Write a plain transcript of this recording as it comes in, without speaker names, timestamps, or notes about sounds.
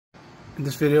In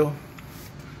this video, I'm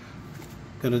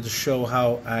going to just show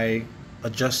how I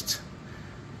adjust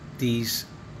these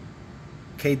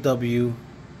KW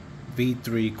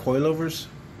V3 coilovers.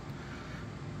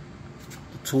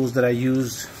 The tools that I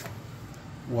used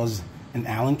was an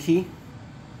Allen key,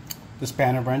 the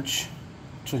spanner wrench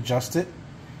to adjust it,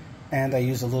 and I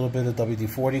used a little bit of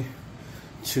WD-40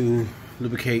 to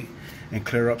lubricate and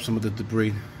clear up some of the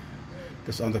debris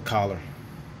that's on the collar.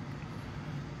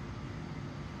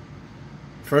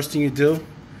 First thing you do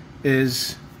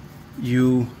is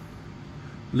you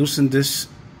loosen this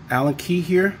Allen key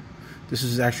here. This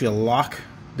is actually a lock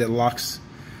that locks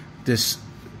this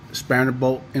spanner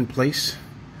bolt in place.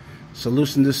 So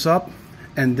loosen this up,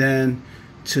 and then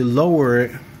to lower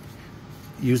it,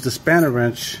 use the spanner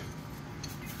wrench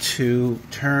to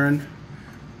turn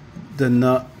the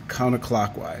nut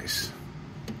counterclockwise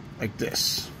like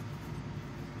this.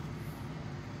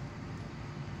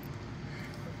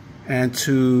 And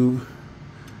to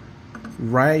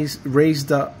raise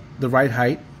the right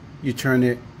height, you turn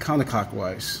it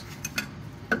counterclockwise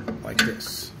like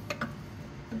this.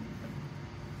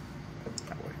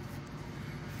 That way.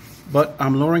 But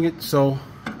I'm lowering it, so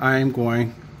I'm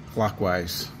going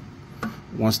clockwise.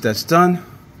 Once that's done,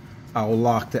 I'll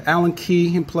lock the Allen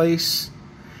key in place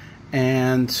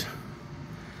and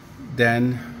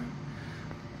then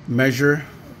measure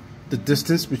the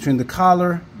distance between the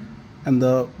collar and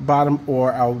the bottom,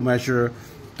 or I'll measure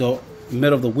the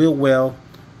middle of the wheel well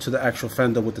to the actual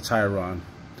fender with the tire on,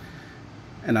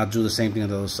 and I'll do the same thing on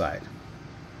the other side.